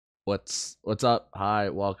What's up? Hi,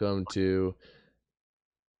 welcome to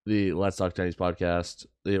the Let's Talk Tennis podcast,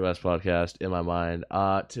 the best podcast in my mind.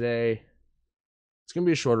 Today it's gonna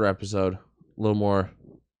be a shorter episode, a little more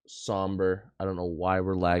somber. I don't know why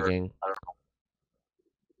we're lagging.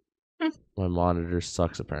 My monitor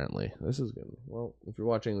sucks apparently. This is good. Well, if you're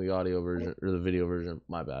watching the audio version or the video version,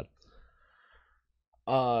 my bad.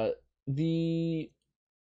 The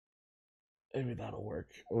maybe that'll work.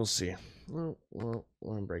 We'll see. Well,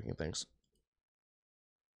 I'm breaking things.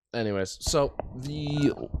 Anyways, so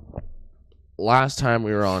the last time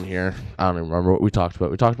we were on here, I don't even remember what we talked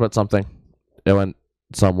about. We talked about something. It went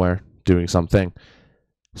somewhere, doing something.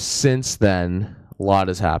 Since then, a lot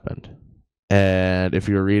has happened. And if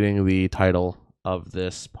you're reading the title of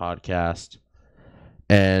this podcast,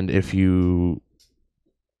 and if you're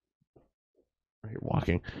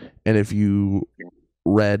walking, and if you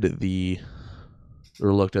read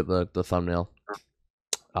or looked at the thumbnail,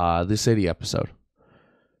 the Sadie episode.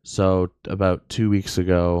 So about 2 weeks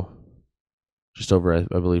ago, just over,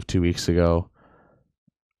 I believe, 2 weeks ago.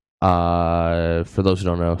 For those who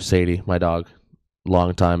don't know, Sadie, my dog,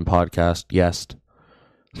 longtime podcast guest,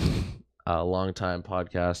 longtime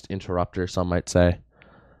podcast interrupter, some might say.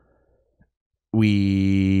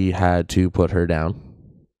 We had to put her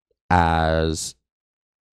down as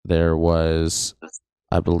there was,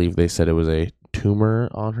 I believe they said it was a tumor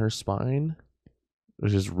on her spine,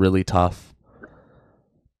 which is really tough.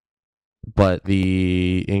 But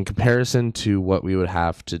in comparison to what we would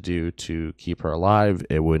have to do to keep her alive,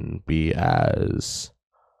 it wouldn't be as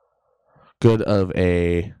good of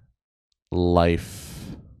a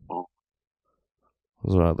life,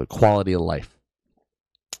 the quality of life.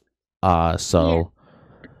 So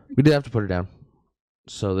we did have to put her down.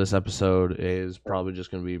 So this episode is probably just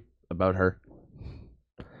going to be about her.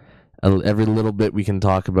 Every little bit we can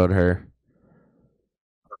talk about her.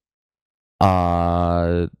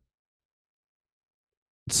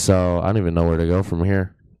 So I don't even know where to go from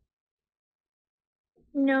here.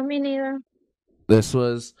 No, me neither.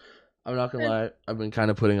 I'm not gonna lie, I've been kind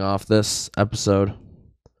of putting off this episode. You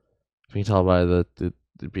can tell by the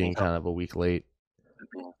being kind of a week late.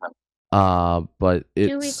 But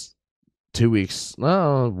it's 2 weeks,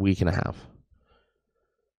 a week and a half.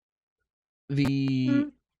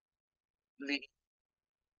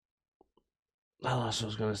 Oh, that's what I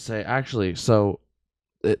was gonna say. Actually, so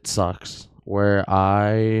it sucks. Where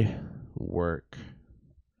I work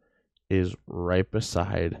is right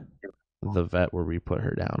beside the vet where we put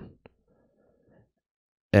her down.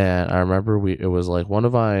 And I remember it was like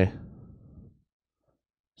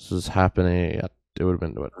this was happening, it would have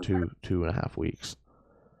been about 2.5 weeks.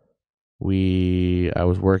 I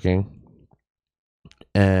was working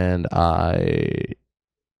and my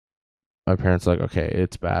parents were like, okay,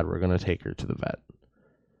 it's bad, we're going to take her to the vet.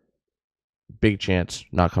 Big chance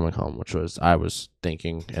not coming home, which was, I was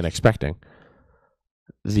thinking and expecting.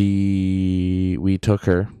 We took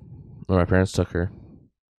her, or my parents took her,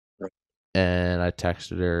 and I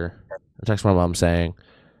texted my mom saying,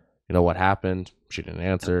 you know, what happened? She didn't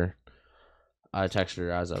answer. I texted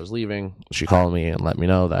her as I was leaving. She called me and let me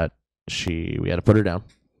know that we had to put her down.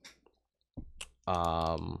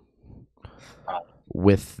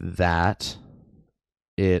 With that,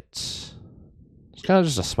 it's kind of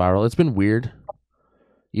just a spiral. It's been weird.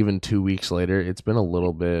 Even 2 weeks later, it's been a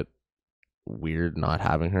little bit weird not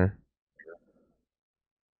having her.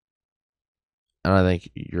 And I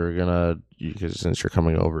think because since you're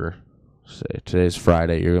coming over, say today's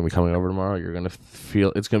Friday, you're gonna be coming over tomorrow. You're gonna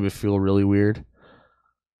feel feel really weird.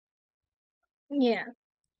 Yeah.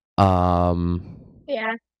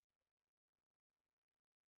 Yeah.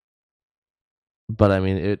 But I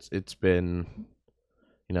mean, it's been,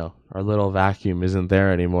 you know, our little vacuum isn't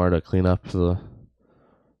there anymore to clean up the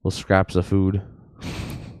little scraps of food.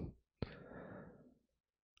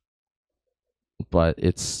 But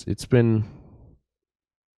it's been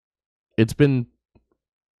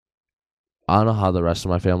I don't know how the rest of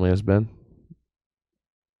my family has been.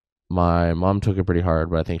 My mom took it pretty hard,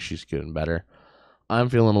 but I think she's getting better. I'm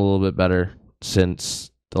feeling a little bit better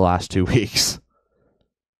since the last 2 weeks.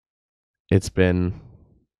 It's been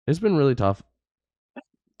really tough,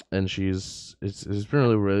 and it's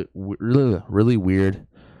been really weird,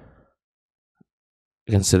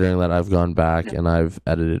 considering that I've gone back and I've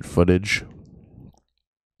edited footage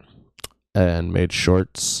and made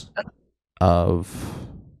shorts of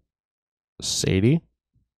Sadie,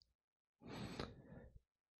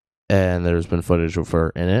 and there's been footage of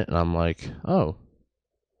her in it, and I'm like, oh,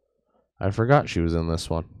 I forgot she was in this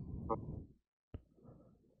one.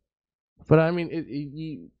 But I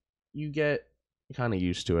mean, you get kind of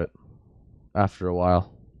used to it after a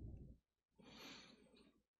while.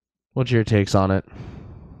 What's your takes on it?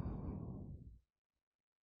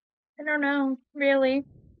 I don't know, really. I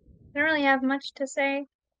don't really have much to say.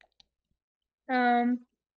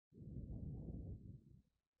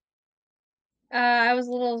 I was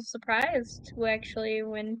a little surprised actually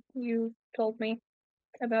when you told me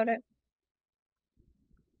about it.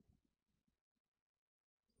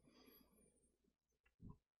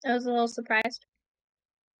 I was a little surprised.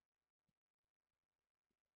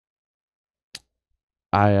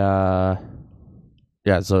 Yeah,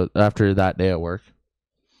 so after that day at work,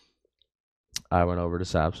 I went over to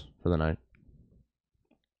Sab's for the night.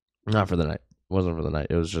 Not for the night. It wasn't for the night.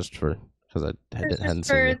 It was just for because It was just hadn't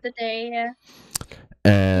seen for you. the day, yeah.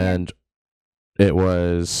 And it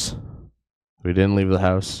was we didn't leave the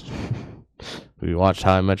house. We watched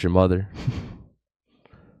How I Met Your Mother.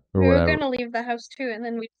 Or We were whatever. gonna leave the house too, and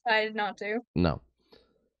then we decided not to. No.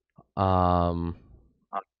 Um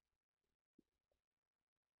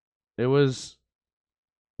it was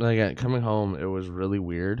again coming home, it was really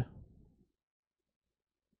weird.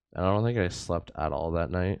 I don't think I slept at all that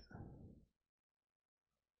night.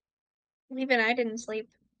 Even I didn't sleep.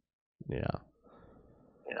 Yeah.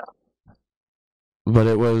 But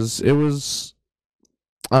it was I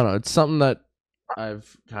don't know, it's something that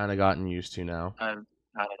I've kind of gotten used to now.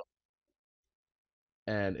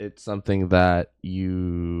 And it's something that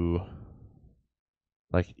you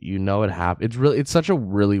like it happened. It's such a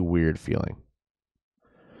really weird feeling.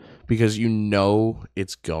 Because you know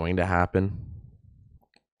it's going to happen.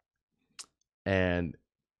 And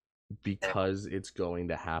because it's going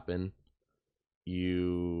to happen,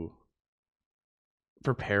 you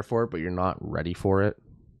prepare for it, but you're not ready for it.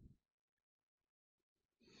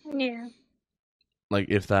 Yeah. Like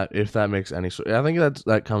if that makes any sort, I think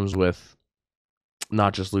that comes with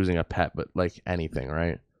not just losing a pet, but like anything,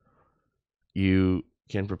 right? You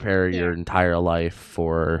can prepare your Yeah. entire life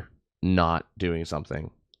for not doing something,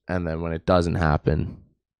 and then when it doesn't happen,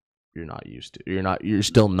 you're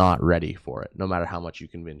still not ready for it, no matter how much you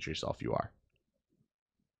convince yourself you are.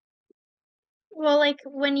 Well, like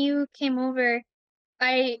when you came over,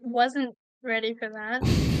 I wasn't ready for that,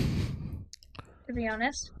 to be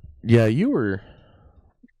honest. Yeah, you were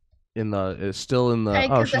still in the, oh,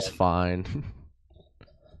 Because she's fine.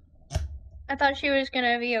 I thought she was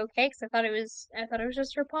gonna be okay. Because I thought it was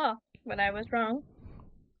just her paw, but I was wrong.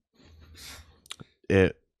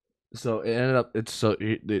 it so it ended up it's so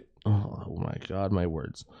it oh my god, my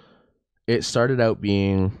words. It started out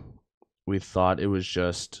being, we thought it was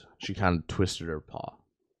just she kind of twisted her paw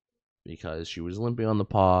because she was limping on the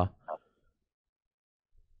paw,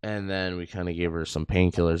 and then we kind of gave her some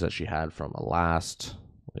painkillers that she had from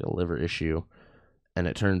like a liver issue, and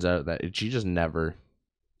it turns out that she just never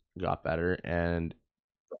got better. And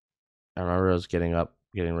I remember I was getting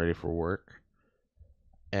ready for work,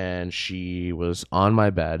 and she was on my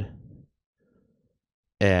bed,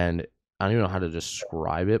 and I don't even know how to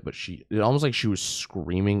describe it, but it almost like she was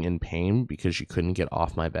screaming in pain because she couldn't get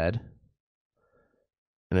off my bed.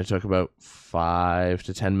 And it took about 5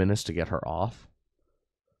 to 10 minutes to get her off.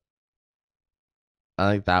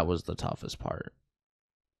 I think that was the toughest part.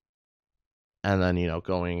 And then,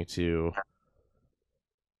 going to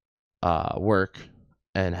work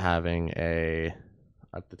and having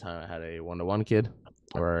at the time I had a 1-to-1 kid,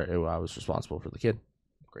 I was responsible for the kid.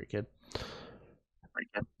 Great kid.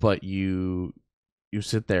 But you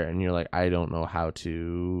sit there and you're like, I don't know how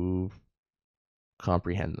to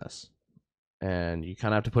comprehend this. And you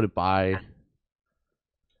kind of have to put it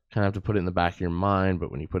in the back of your mind,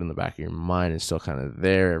 but when you put it in the back of your mind, it's still kind of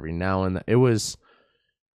there every now and then. It was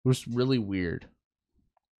really weird.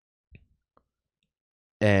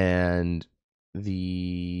 And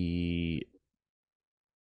the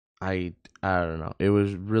I don't know. It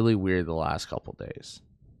was really weird the last couple days.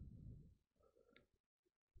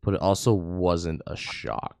 But it also wasn't a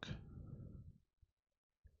shock.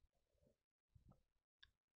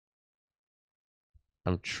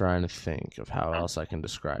 I'm trying to think of how else I can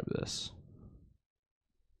describe this.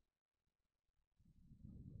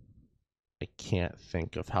 I can't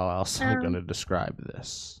think of how else I'm going Um, to describe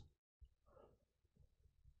this.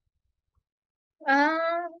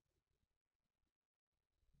 um,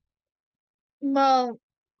 well,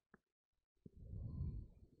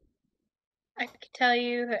 I could tell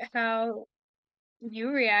you how you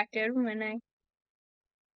reacted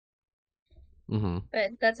Mm-hmm.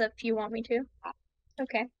 but that's if you want me to.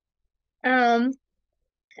 Okay. Um,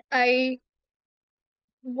 I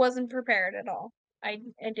wasn't prepared at all. I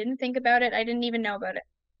didn't think about it. I didn't even know about it.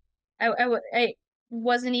 I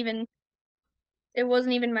wasn't even, it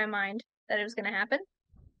wasn't even my mind that it was gonna happen.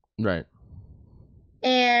 Right.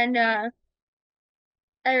 And,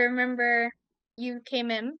 I remember you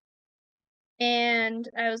came in and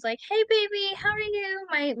I was like, "Hey baby, how are you?"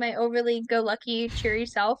 My overly go-lucky, cheery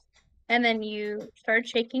self. And then you started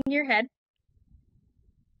shaking your head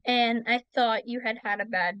and I thought you had had a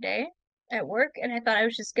bad day at work and I thought I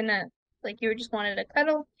was just gonna like you just wanted a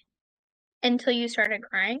cuddle until you started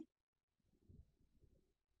crying.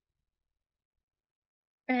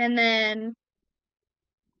 And then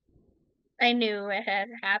I knew it had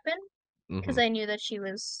happened because Mm-hmm. I knew that she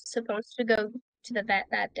was supposed to go to the vet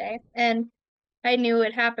that day. And I knew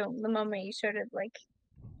it happened the moment you started like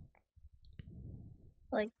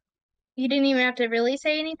you didn't even have to really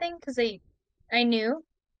say anything because I knew.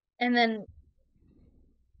 And then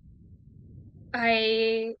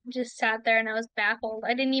I just sat there and I was baffled.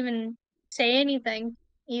 I didn't even say anything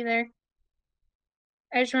either.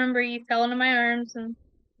 I just remember you fell into my arms and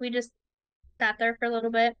we just sat there for a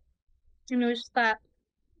little bit and it was just that.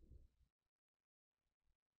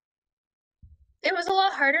 It was a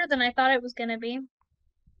lot harder than I thought it was gonna be.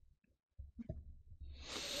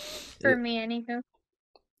 For It, me, anywho.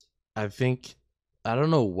 I think I don't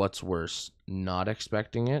know what's worse, not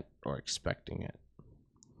expecting it or expecting it.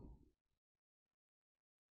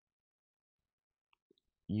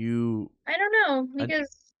 You I don't know I, because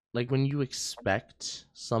like when you expect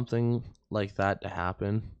something like that to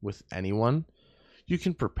happen with anyone, you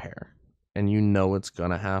can prepare and you know it's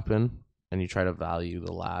gonna happen and you try to value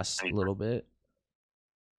the last little bit,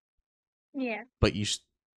 yeah. but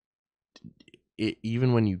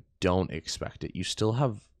even when you don't expect it, you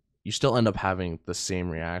still end up having the same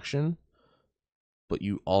reaction, but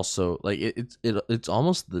you also like it's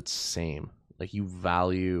almost the same. Like you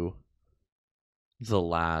value the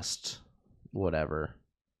last whatever,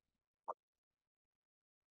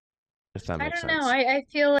 if that I makes don't know. sense.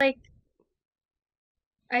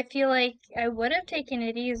 I feel like I would have taken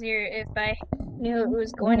it easier if I knew it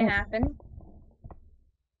was going to happen.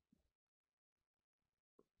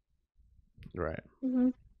 Right. Hmm.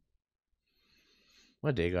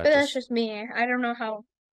 My day But got that's just just me. I don't know how.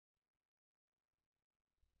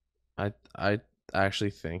 I actually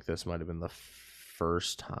think this might have been the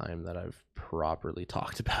first time that I've properly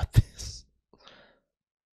talked about this.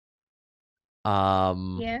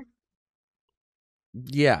 Um Yeah.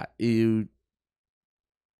 yeah, you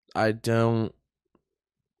I don't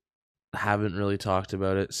haven't really talked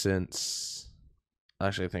about it since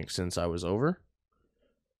actually I think since I was over,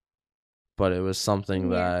 but it was something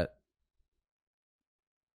Yeah. that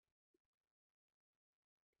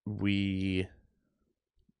we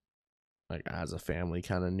like as a family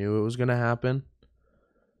kind of knew it was going to happen.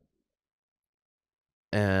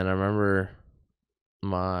 And I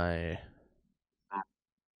my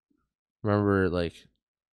remember like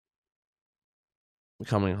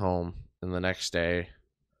coming home and the next day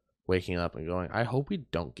waking up and going, I hope we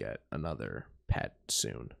don't get another pet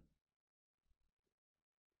soon.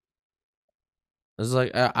 It's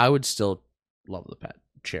like I would still love the pet,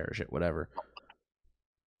 cherish it, whatever.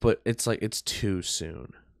 But it's like it's too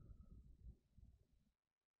soon.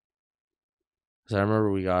 Because I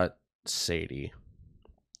remember we got Sadie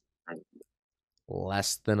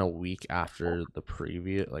less than a week after the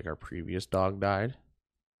previous, like our previous dog died,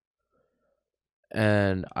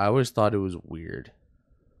 and I always thought it was weird.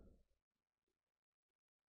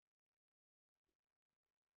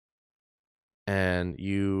 And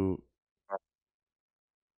you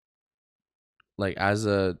like as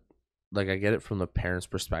a like I get it from the parent's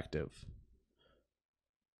perspective.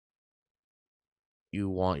 You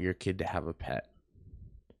want your kid to have a pet,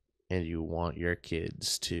 and you want your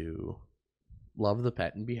kids to love the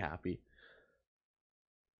pet and be happy.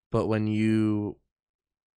 But when you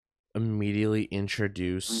immediately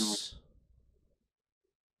introduce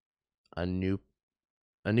a new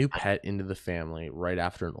pet into the family right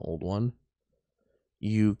after an old one,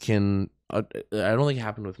 you can I don't think it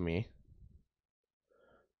happened with me,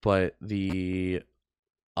 but the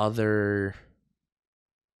other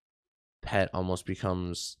pet almost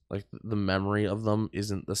becomes like the memory of them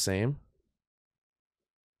isn't the same,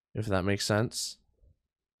 if that makes sense.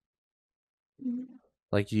 Mhm.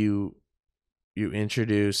 Like you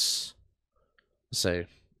introduce, say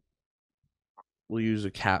we'll use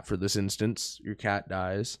a cat for this instance, your cat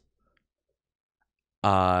dies,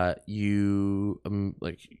 you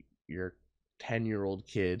like your 10-year-old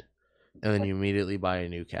kid, and then you immediately buy a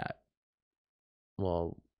new cat.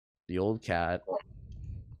 Well, the old cat,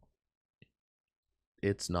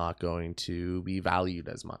 it's not going to be valued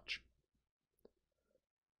as much,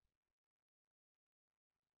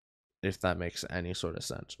 if that makes any sort of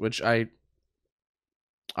sense. Which I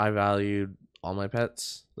valued all my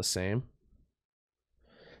pets the same,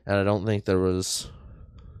 and I don't think there was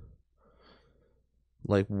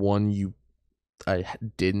like one I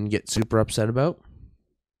didn't get super upset about,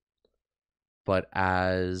 but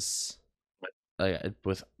as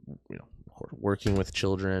with working with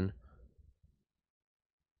children,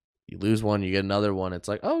 you lose one, you get another one. It's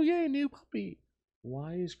like, oh yay, new puppy.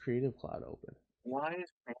 Why is Creative Cloud open? Why?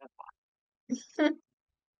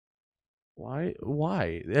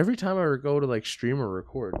 Every time I go to like stream or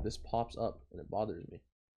record, this pops up and it bothers me.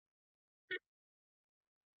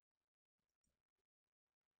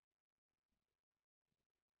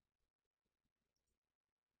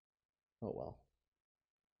 Oh well.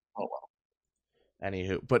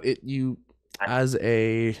 Anywho, but as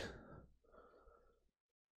a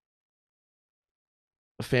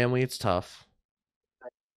family, it's tough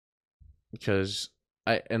because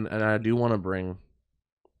I do want to bring.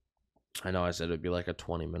 I know I said it'd be like a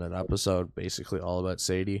 20-minute episode, basically all about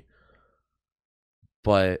Sadie,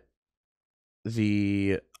 but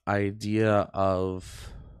the idea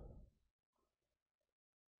of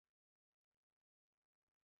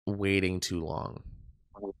waiting too long,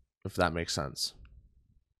 if that makes sense.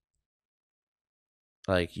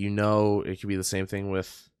 Like, it could be the same thing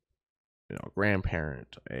with a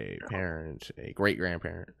grandparent, a parent, a great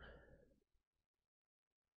grandparent.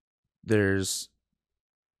 There's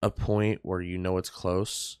a point where it's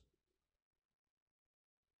close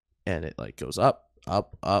and it like goes up,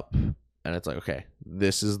 up, up, and it's like, okay,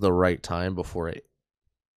 this is the right time before it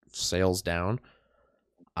sails down.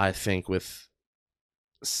 I think with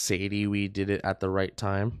Sadie, we did it at the right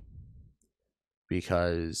time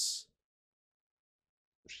because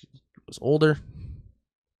she was older.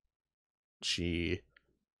 She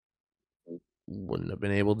wouldn't have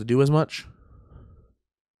been able to do as much,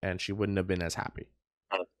 and she wouldn't have been as happy.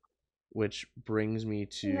 Which brings me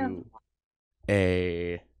to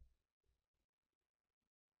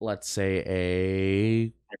let's say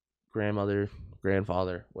a grandmother,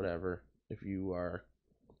 grandfather, whatever. If you are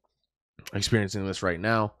experiencing this right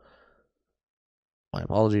now, my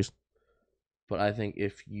apologies. But I think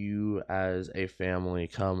if you as a family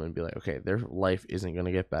come and be like, okay, their life isn't going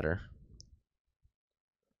to get better,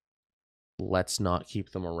 let's not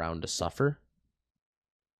keep them around to suffer.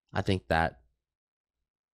 I think that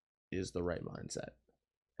is the right mindset.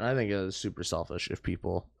 And I think it is super selfish if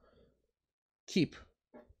people keep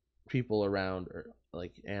people around, or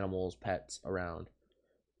like animals, pets around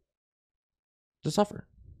to suffer.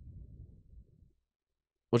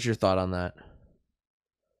 What's your thought on that?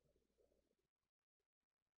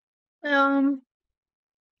 I don't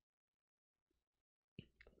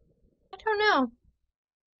know.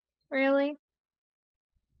 Really?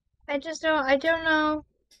 I don't know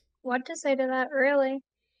what to say to that, really.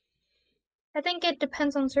 I think it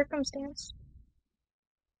depends on circumstance.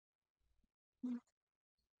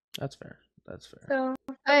 That's fair. That's fair. So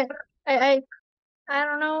I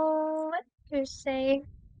don't know what to say.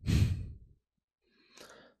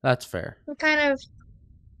 That's fair. Kind of,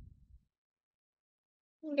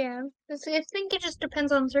 yeah. I think it just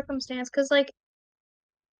depends on circumstance, because like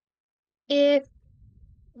if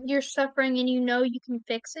you're suffering and you can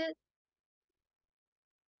fix it,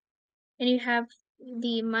 and you have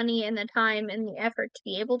the money and the time and the effort to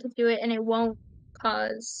be able to do it, and it won't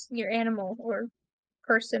cause your animal or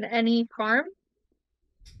person any harm,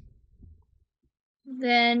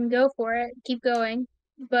 then go for it. Keep going.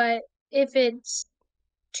 But if it's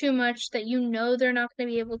too much that they're not going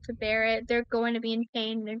to be able to bear it, they're going to be in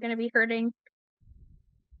pain, they're going to be hurting,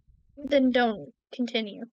 then don't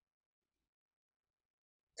continue.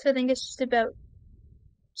 So I think it's just about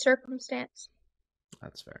circumstance.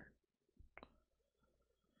 That's fair.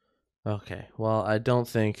 Okay, well, I don't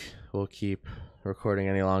think we'll keep recording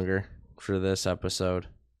any longer for this episode.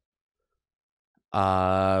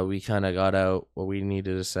 We kind of got out what we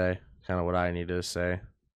needed to say, kind of what I needed to say.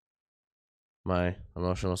 My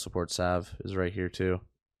emotional support salve is right here too.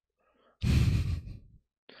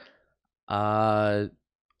 I'm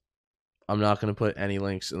not going to put any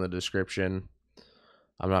links in the description.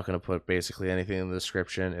 I'm not going to put basically anything in the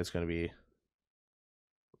description. It's going to be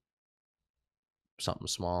something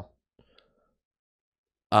small.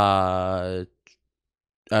 I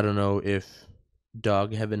don't know if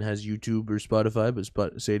Dog Heaven has YouTube or Spotify,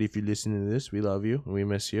 but Sadie, if you're listening to this, we love you and we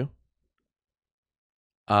miss you.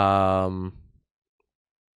 Follow,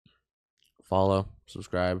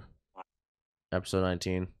 subscribe. Episode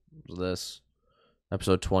 19 was this.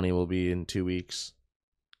 Episode 20 will be in 2 weeks.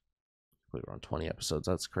 We're on 20 episodes.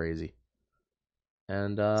 That's crazy.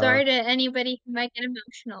 And sorry to anybody who might get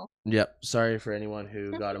emotional. Yep. Sorry for anyone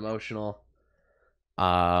who got emotional.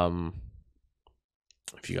 If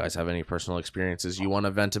you guys have any personal experiences you want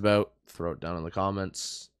to vent about, throw it down in the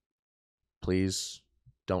comments. Please.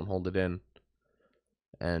 Don't hold it in.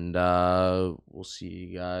 And we'll see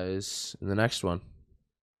you guys in the next one.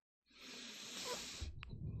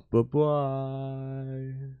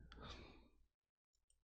 Bye-bye.